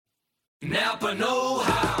Napa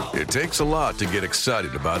know-how. It takes a lot to get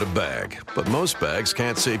excited about a bag, but most bags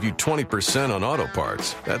can't save you 20% on auto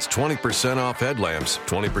parts. That's 20% off headlamps,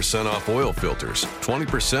 20% off oil filters,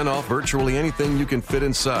 20% off virtually anything you can fit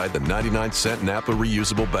inside the 99-cent Napa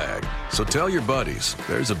reusable bag. So tell your buddies,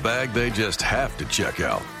 there's a bag they just have to check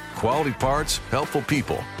out. Quality parts, helpful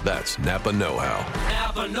people. That's Napa know-how.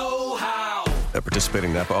 Napa know-how. At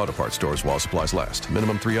participating Napa Auto Parts stores while supplies last.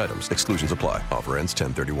 Minimum 3 items. Exclusions apply. Offer ends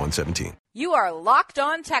 10/31/17. You are Locked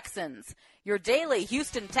On Texans, your daily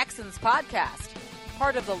Houston Texans podcast.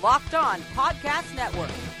 Part of the Locked On Podcast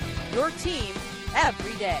Network. Your team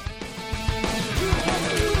every day.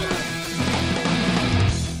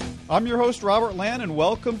 I'm your host, Robert Land, and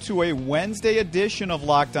welcome to a Wednesday edition of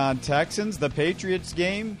Locked On Texans. The Patriots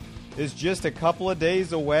game is just a couple of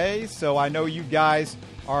days away, so I know you guys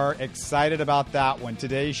are excited about that one.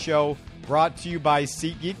 Today's show brought to you by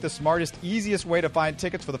SeatGeek, the smartest, easiest way to find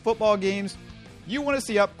tickets for the football games you want to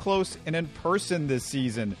see up close and in person this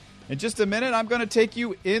season. In just a minute, I'm going to take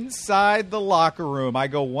you inside the locker room. I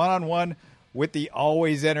go one-on-one with the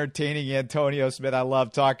always entertaining Antonio Smith. I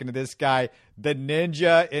love talking to this guy, the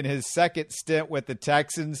Ninja, in his second stint with the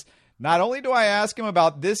Texans. Not only do I ask him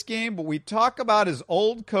about this game, but we talk about his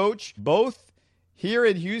old coach, both here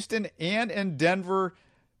in Houston and in Denver,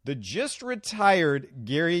 the just retired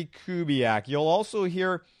Gary Kubiak. You'll also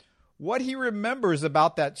hear what he remembers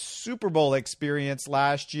about that Super Bowl experience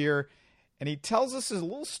last year. And he tells us a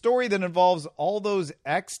little story that involves all those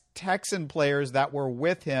ex-Texan players that were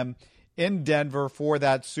with him in Denver for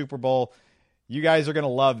that Super Bowl. You guys are going to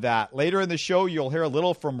love that. Later in the show, you'll hear a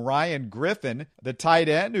little from Ryan Griffin, the tight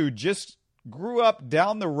end who just grew up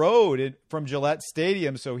down the road from Gillette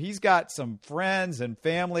Stadium. So he's got some friends and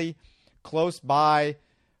family close by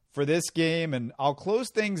for this game. And I'll close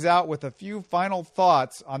things out with a few final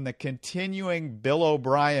thoughts on the continuing Bill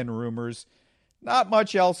O'Brien rumors. Not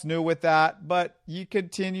much else new with that, but you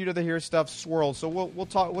continue to hear stuff swirl. So we'll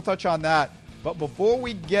touch on that. But before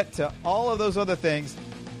we get to all of those other things,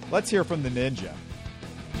 let's hear from the Ninja.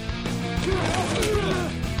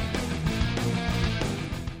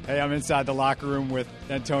 Hey, I'm inside the locker room with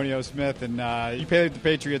Antonio Smith, and you played the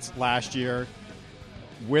Patriots last year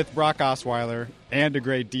with Brock Osweiler and a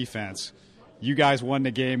great defense. You guys won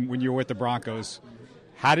the game when you were with the Broncos.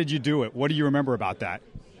 How did you do it? What do you remember about that?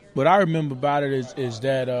 What I remember about it is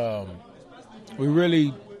that we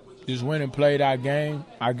really just went and played our game.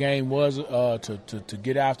 Our game was to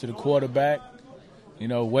get after the quarterback. You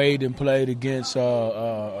know, Wade and played against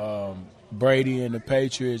Brady and the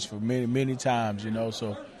Patriots for many times, you know,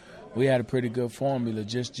 so we had a pretty good formula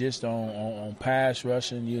just on pass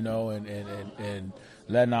rushing, you know, and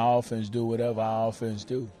letting our offense do whatever our offense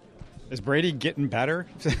do. Is Brady getting better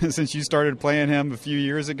since you started playing him a few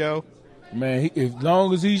years ago? Man, as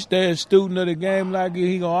long as he stays a student of the game like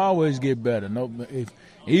he gonna always get better.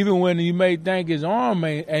 Even when you may think his arm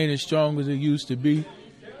ain't as strong as it used to be,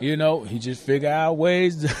 you know, he just figure out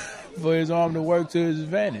ways for his arm to work to his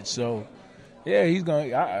advantage. So, yeah, he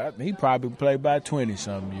probably play about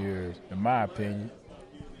 20-something years, in my opinion.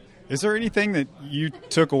 Is there anything that you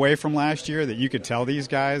took away from last year that you could tell these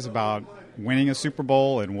guys about winning a Super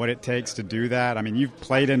Bowl and what it takes to do that? I mean, you've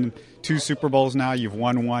played in 2 Super Bowls now. You've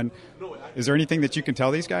won one. Is there anything that you can tell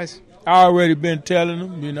these guys? I already been telling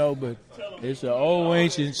them, you know, but it's an old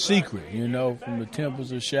ancient secret, you know, from the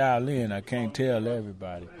temples of Shaolin. I can't tell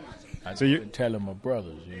everybody. I just tell my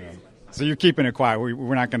brothers, you know. So you're keeping it quiet.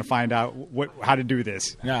 We're not going to find out how to do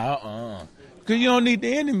this. No, because you don't need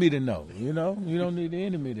the enemy to know, you know. You don't need the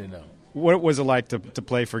enemy to know. What was it like to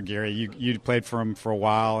play for Gary? You played for him for a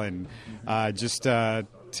while, and just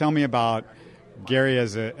tell me about Gary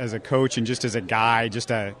as a coach and just as a guy, just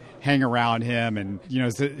to hang around him. And, you know,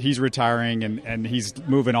 he's retiring and he's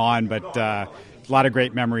moving on, but a lot of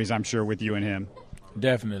great memories, I'm sure, with you and him.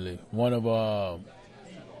 Definitely. One of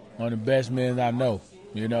the best men I know,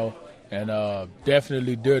 you know, and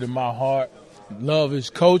definitely dear to my heart. Love his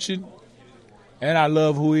coaching, and I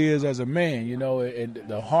love who he is as a man, you know, and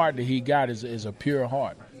the heart that he got is a pure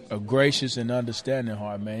heart, a gracious and understanding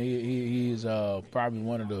heart, man. He is probably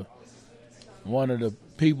one of the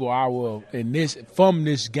people I will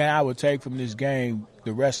I would take from this game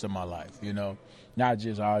the rest of my life, you know. Not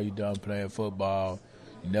just all you done playing football,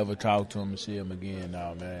 you never talk to him and see him again.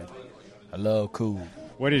 No, man. I love Cool.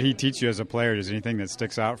 What did he teach you as a player? Is there anything that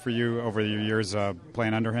sticks out for you over your years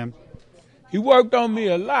playing under him? He worked on me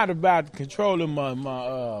a lot about controlling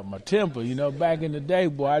my temper. You know, back in the day,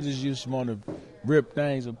 boy, I just used to want to rip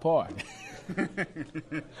things apart.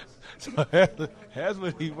 So that's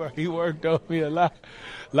what he worked on me a lot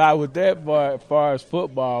with that part, as far as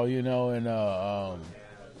football, you know, and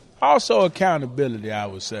Also accountability, I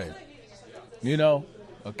would say. You know,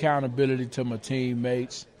 accountability to my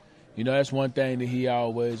teammates. You know, that's one thing that he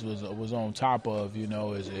always was on top of, you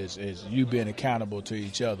know, is you being accountable to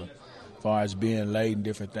each other as far as being late and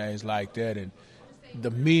different things like that. And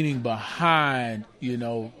the meaning behind, you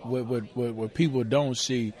know, what people don't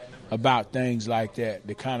see about things like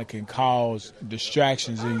that kind of can cause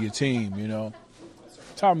distractions in your team, you know.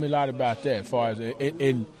 Taught me a lot about that as far as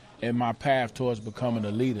in my path towards becoming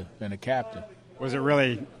a leader and a captain. Was it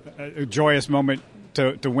really a joyous moment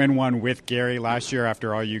to win one with Gary last year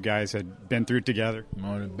after all you guys had been through together?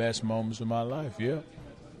 One of the best moments of my life, yeah.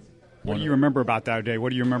 What do you remember about that day?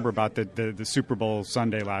 What do you remember about the Super Bowl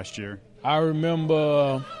Sunday last year? I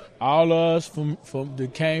remember all of us from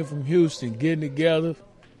that came from Houston getting together,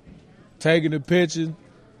 taking a picture,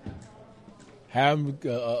 having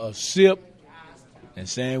a sip, and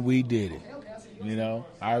saying we did it. You know,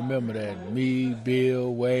 I remember that. Me,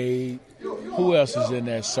 Bill, Wade. Who else was in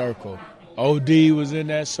that circle? OD was in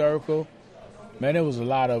that circle. Man, there was a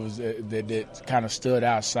lot of us that kind of stood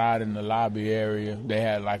outside in the lobby area. They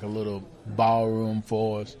had like a little ballroom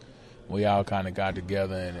for us. We all kind of got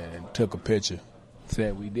together and took a picture.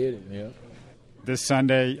 Said we did it, yeah. This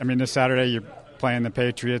Saturday, you're playing the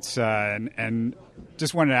Patriots, and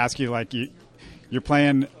just wanted to ask you, like, you're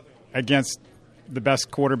playing against the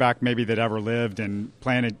best quarterback maybe that ever lived and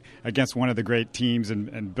playing against one of the great teams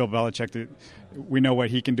and Bill Belichick. We know what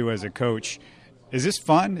he can do as a coach. Is this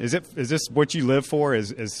fun? Is this what you live for?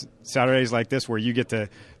 Is Saturdays like this where you get to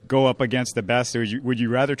go up against the best? Or would you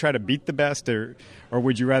rather try to beat the best, or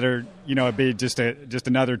would you rather, you know, it be just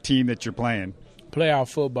another team that you're playing? Playoff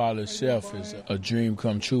football itself is a dream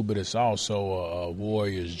come true, but it's also a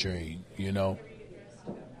warrior's dream. You know,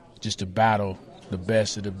 just to battle the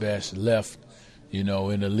best of the best left. You know,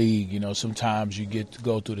 in the league, you know, sometimes you get to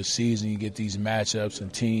go through the season, you get these matchups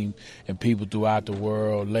and team and people throughout the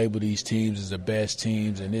world label these teams as the best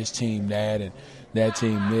teams and this team that and that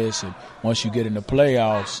team this. And once you get in the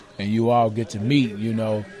playoffs and you all get to meet, you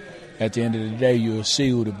know, at the end of the day, you'll see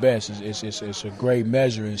who the best is. It's a great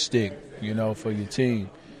measuring stick, you know, for your team,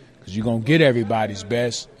 because you're going to get everybody's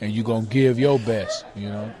best and you're going to give your best, you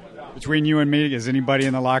know. Between you and me, is anybody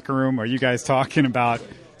in the locker room, are you guys talking about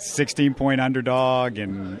 16-point underdog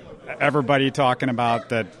and everybody talking about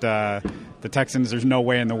that the Texans, there's no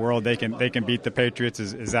way in the world they can beat the Patriots?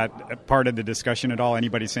 Is that part of the discussion at all?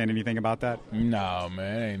 Anybody saying anything about that? No,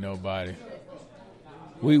 man, ain't nobody.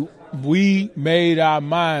 We made our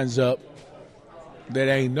minds up that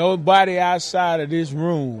ain't nobody outside of this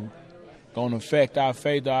room gonna affect our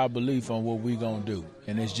faith or our belief on what we gonna do,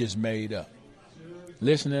 and it's just made up.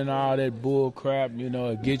 Listening to all that bull crap, you know,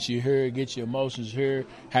 it gets you here, it gets your emotions here,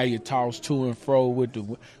 how you toss to and fro with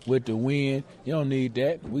the wind. You don't need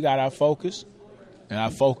that. We got our focus, and our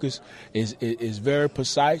focus is very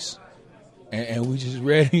precise, and we just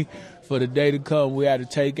ready for the day to come. We had to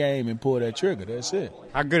take aim and pull that trigger. That's it.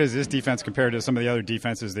 How good is this defense compared to some of the other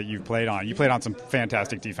defenses that you've played on? You played on some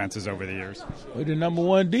fantastic defenses over the years. We're the number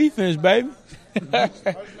one defense, baby.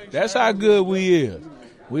 That's how good we is.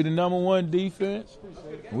 We the number one defense.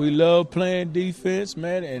 We love playing defense,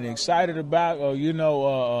 man, and excited about,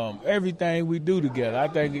 everything we do together. I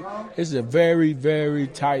think it's a very, very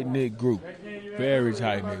tight-knit group. Very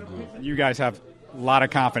tight-knit group. You guys have a lot of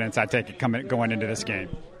confidence, I take it, going into this game.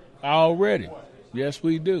 Already. Yes,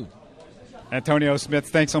 we do. Antonio Smith,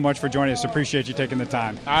 thanks so much for joining us. Appreciate you taking the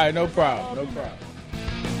time. All right, no problem. No problem.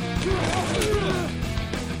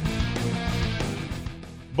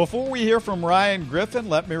 Before we hear from Ryan Griffin,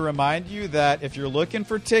 let me remind you that if you're looking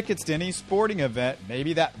for tickets to any sporting event,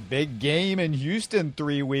 maybe that big game in Houston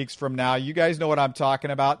 3 weeks from now, you guys know what I'm talking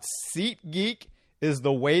about. SeatGeek is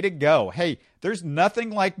the way to go. Hey, there's nothing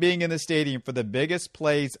like being in the stadium for the biggest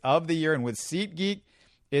plays of the year, and with SeatGeek,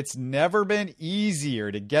 it's never been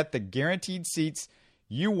easier to get the guaranteed seats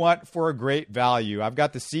you want for a great value. I've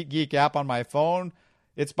got the SeatGeek app on my phone.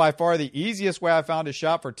 It's by far the easiest way I found to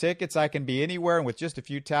shop for tickets. I can be anywhere, and with just a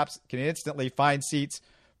few taps, can instantly find seats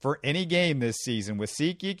for any game this season. With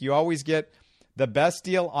SeatGeek, you always get the best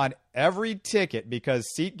deal on every ticket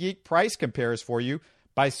because SeatGeek price compares for you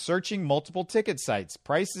by searching multiple ticket sites.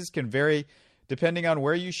 Prices can vary depending on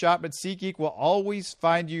where you shop, but SeatGeek will always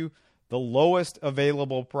find you the lowest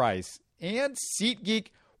available price. And SeatGeek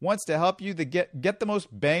wants to help you to get the most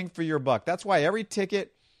bang for your buck. That's why every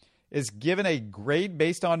ticket is given a grade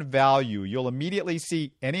based on value. You'll immediately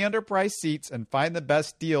see any underpriced seats and find the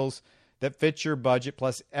best deals that fit your budget.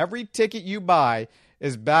 Plus, every ticket you buy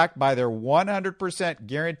is backed by their 100%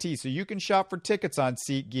 guarantee, so you can shop for tickets on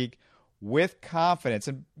SeatGeek with confidence.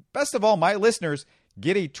 And best of all, my listeners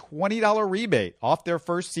get a $20 rebate off their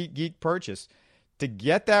first SeatGeek purchase. To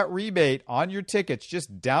get that rebate on your tickets,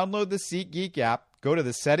 just download the SeatGeek app, go to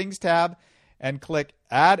the settings tab, and click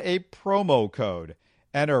add a promo code.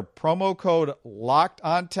 Enter promo code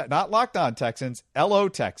not Locked On Texans, LO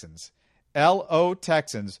Texans. LO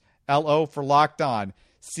Texans, LO for Locked On.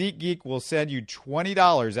 SeatGeek will send you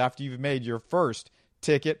 $20 after you've made your first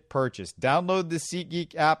ticket purchase. Download the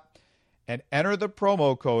SeatGeek app and enter the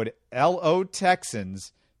promo code LO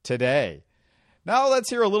Texans today. Now let's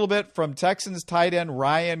hear a little bit from Texans tight end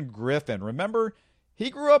Ryan Griffin. Remember, he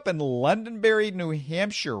grew up in Londonderry, New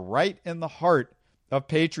Hampshire, right in the heart of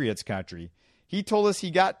Patriots country. He told us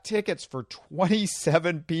he got tickets for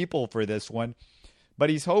 27 people for this one, but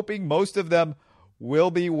he's hoping most of them will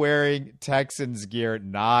be wearing Texans gear,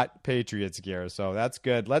 not Patriots gear. So that's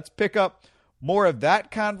good. Let's pick up more of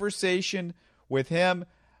that conversation with him.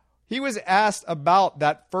 He was asked about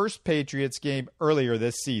that first Patriots game earlier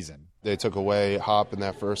this season. They took away Hop in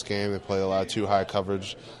that first game. They played a lot of too high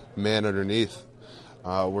coverage, man underneath.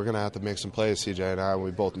 We're going to have to make some plays, CJ and I. We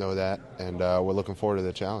both know that, and we're looking forward to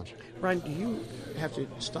the challenge. Ryan, do you have to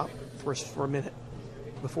stop for a minute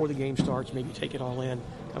before the game starts, maybe take it all in,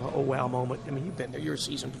 kind of an oh wow moment? I mean, you've been there. You're a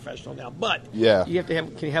seasoned professional now, but yeah, you have to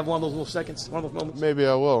have. Can you have one of those little seconds, one of those moments? Maybe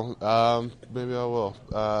I will.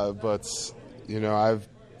 But you know,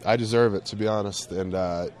 I deserve it, to be honest, and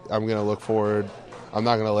I'm going to look forward. I'm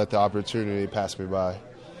not going to let the opportunity pass me by.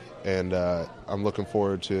 And I'm looking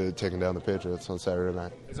forward to taking down the Patriots on Saturday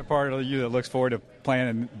night. Is a part of you that looks forward to playing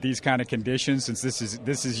in these kind of conditions, since this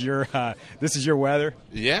is your weather?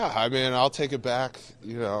 Yeah, I mean, I'll take it back,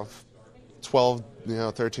 12,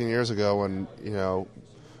 13 years ago when,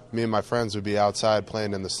 me and my friends would be outside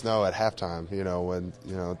playing in the snow at halftime, when,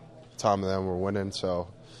 Tom and them were winning. So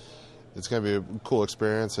it's going to be a cool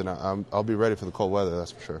experience, and I'll be ready for the cold weather,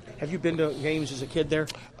 that's for sure. Have you been to games as a kid there?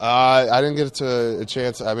 I didn't get a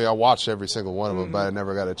chance. I mean, I watched every single one of them, but I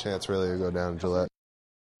never got a chance really to go down to Gillette.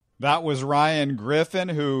 That was Ryan Griffin,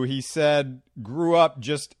 who he said grew up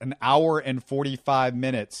just an hour and 45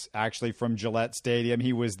 minutes, actually, from Gillette Stadium.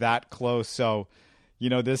 He was that close. So,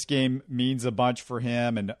 this game means a bunch for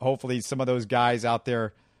him, and hopefully some of those guys out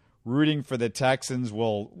there rooting for the Texans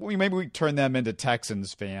maybe we turn them into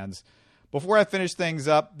Texans fans. Before I finish things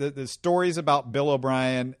up, the stories about Bill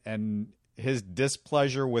O'Brien and his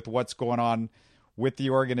displeasure with what's going on with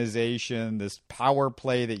the organization, this power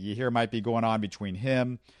play that you hear might be going on between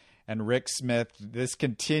him and Rick Smith, this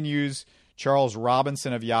continues. Charles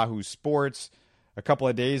Robinson of Yahoo Sports, a couple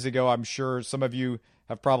of days ago, I'm sure some of you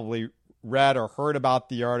have probably read or heard about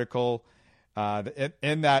the article.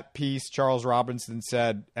 In that piece, Charles Robinson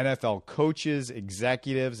said NFL coaches,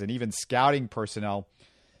 executives, and even scouting personnel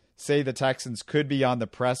say the Texans could be on the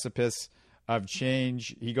precipice of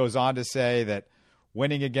change. He goes on to say that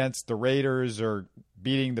winning against the Raiders or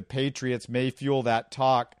beating the Patriots may fuel that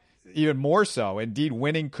talk even more so. Indeed,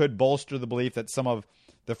 winning could bolster the belief that some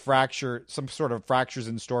sort of fractures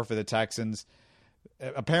in store for the Texans.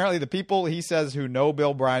 Apparently, the people, he says, who know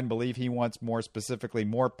Bill O'Brien believe he wants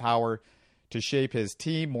more power to shape his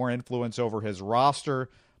team, more influence over his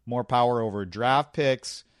roster, more power over draft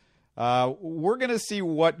picks. We're going to see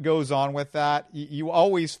what goes on with that. You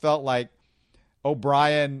always felt like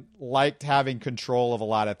O'Brien liked having control of a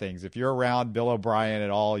lot of things. If you're around Bill O'Brien at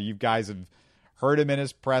all, you guys have heard him in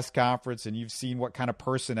his press conference, and you've seen what kind of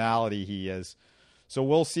personality he is. So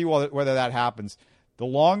we'll see whether that happens. The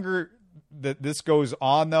longer that this goes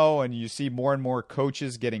on, though, and you see more and more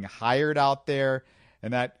coaches getting hired out there,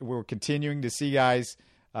 and that we're continuing to see guys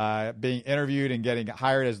being interviewed and getting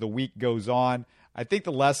hired as the week goes on, I think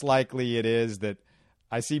the less likely it is that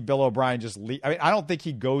I see Bill O'Brien just leave. I mean, I don't think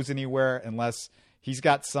he goes anywhere unless he's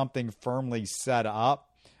got something firmly set up.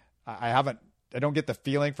 I don't get the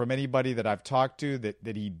feeling from anybody that I've talked to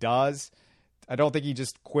that he does. I don't think he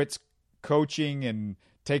just quits coaching and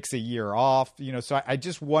takes a year off. So I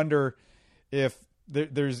just wonder if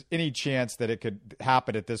there's any chance that it could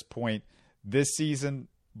happen at this point this season.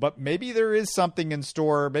 But maybe there is something in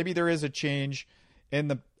store. Maybe there is a change in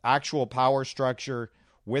the actual power structure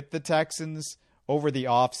with the Texans over the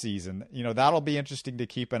offseason. That'll be interesting to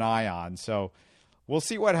keep an eye on. So we'll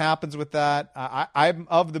see what happens with that. I'm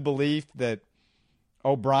of the belief that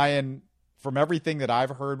O'Brien, from everything that I've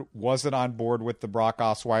heard, wasn't on board with the Brock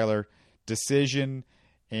Osweiler decision,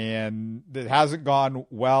 and it hasn't gone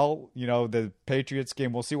well. The Patriots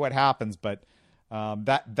game, we'll see what happens, but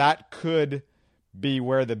that could be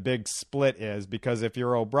where the big split is, because if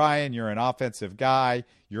you're O'Brien, you're an offensive guy,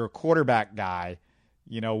 you're a quarterback guy,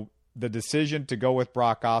 the decision to go with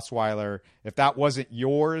Brock Osweiler, if that wasn't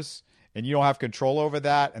yours and you don't have control over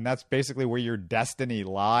that, and that's basically where your destiny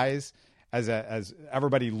lies as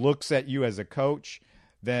everybody looks at you as a coach,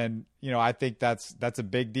 then, I think that's a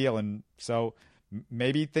big deal. And so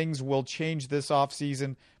maybe things will change this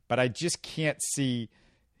offseason, but I just can't see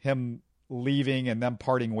him leaving and them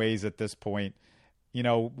parting ways at this point,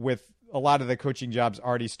 with a lot of the coaching jobs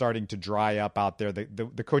already starting to dry up out there,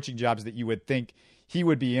 the coaching jobs that you would think he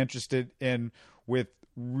would be interested in with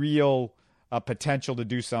real potential to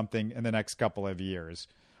do something in the next couple of years.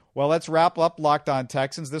 Well, let's wrap up Locked On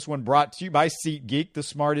Texans. This one brought to you by SeatGeek, the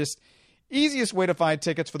smartest, easiest way to find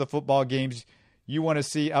tickets for the football games you want to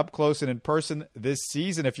see up close and in person this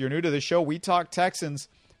season. If you're new to the show, we talk Texans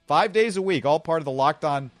 5 days a week, all part of the Locked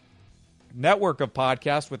On network of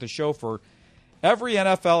podcasts with a show for every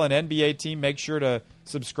NFL and NBA team. Make sure to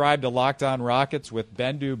subscribe to Locked On Rockets with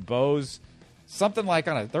Bendu Bose. Something like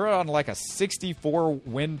they're on like a 64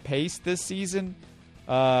 win pace this season.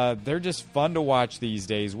 They're just fun to watch these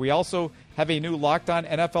days. We also have a new Locked On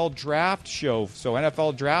NFL Draft show. So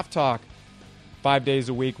NFL Draft Talk 5 days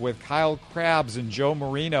a week with Kyle Krabs and Joe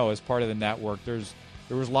Marino as part of the network. There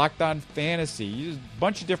was Locked On Fantasy. There's a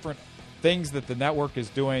bunch of different things that the network is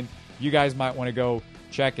doing. You guys might want to go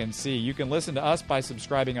check and see. You can listen to us by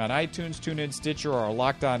subscribing on iTunes, TuneIn, Stitcher, or our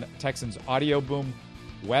Locked On Texans Audio Boom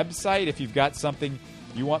website. If you've got something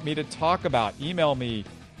you want me to talk about, email me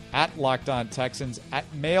at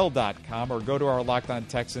LockedOnTexans@mail.com or go to our Locked On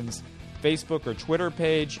Texans Facebook or Twitter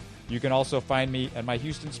page. You can also find me at my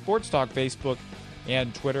Houston Sports Talk Facebook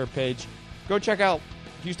and Twitter page. Go check out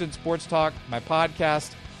Houston Sports Talk, my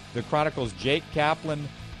podcast. The Chronicle's Jake Kaplan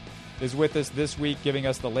is with us this week, giving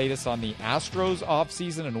us the latest on the Astros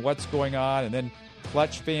offseason and what's going on. And then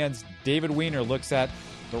Clutch fans, David Weiner looks at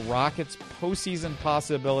the Rockets' postseason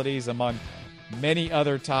possibilities, among many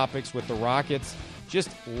other topics with the Rockets. Just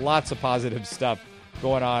lots of positive stuff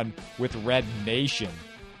going on with Red Nation.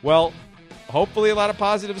 Well, hopefully a lot of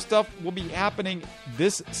positive stuff will be happening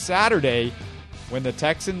this Saturday when the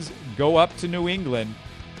Texans go up to New England.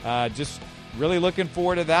 Just really looking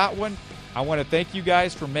forward to that one. I want to thank you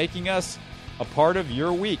guys for making us a part of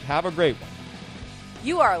your week. Have a great one.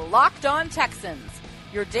 You are Locked On Texans,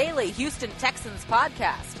 your daily Houston Texans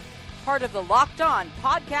podcast, part of the Locked On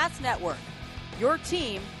Podcast Network, your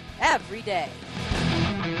team every day.